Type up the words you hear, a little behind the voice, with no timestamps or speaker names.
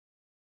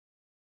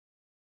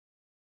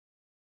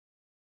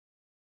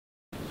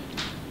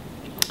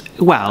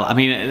Well, I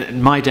mean,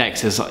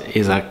 Mydex is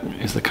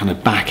the kind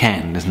of back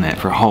end, isn't it,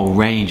 for a whole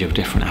range of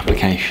different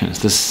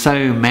applications. There's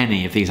so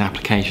many of these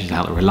applications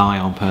out that rely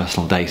on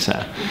personal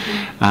data,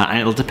 and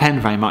it'll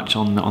depend very much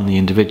on the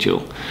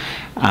individual.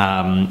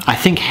 I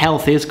think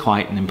health is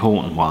quite an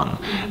important one.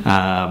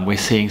 We're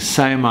seeing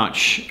so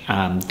much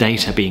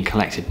data being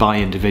collected by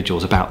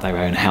individuals about their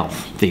own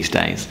health these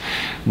days,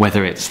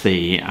 whether it's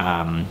the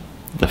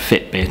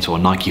Fitbit or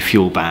Nike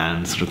Fuel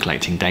bands sort of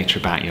collecting data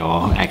about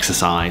your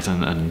exercise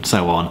and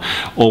so on,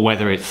 or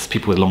whether it's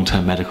people with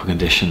long-term medical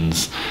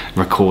conditions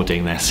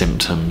recording their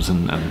symptoms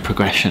and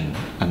progression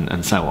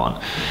and so on.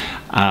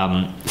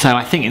 So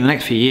I think in the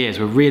next few years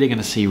we're really going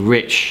to see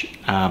rich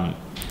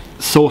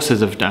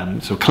sources of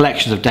sort of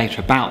collections of data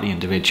about the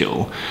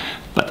individual,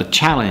 but the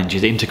challenge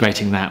is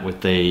integrating that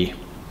with the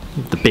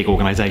big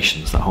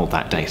organisations that hold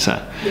that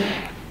data.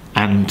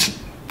 And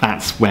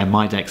that's where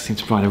Mydex seems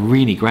to provide a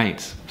really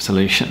great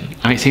solution.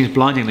 I mean, it seems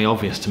blindingly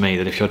obvious to me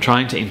that if you're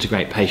trying to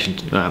integrate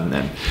patient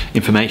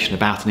information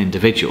about an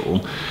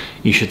individual,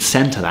 you should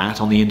centre that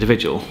on the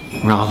individual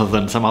rather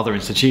than some other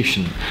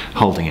institution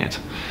holding it.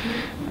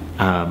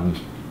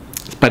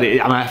 But I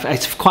mean,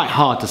 it's quite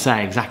hard to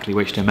say exactly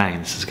which domain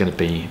this is going to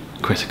be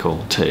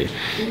critical to,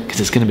 because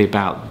it's going to be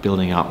about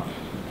building up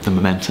the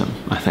momentum,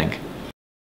 I think.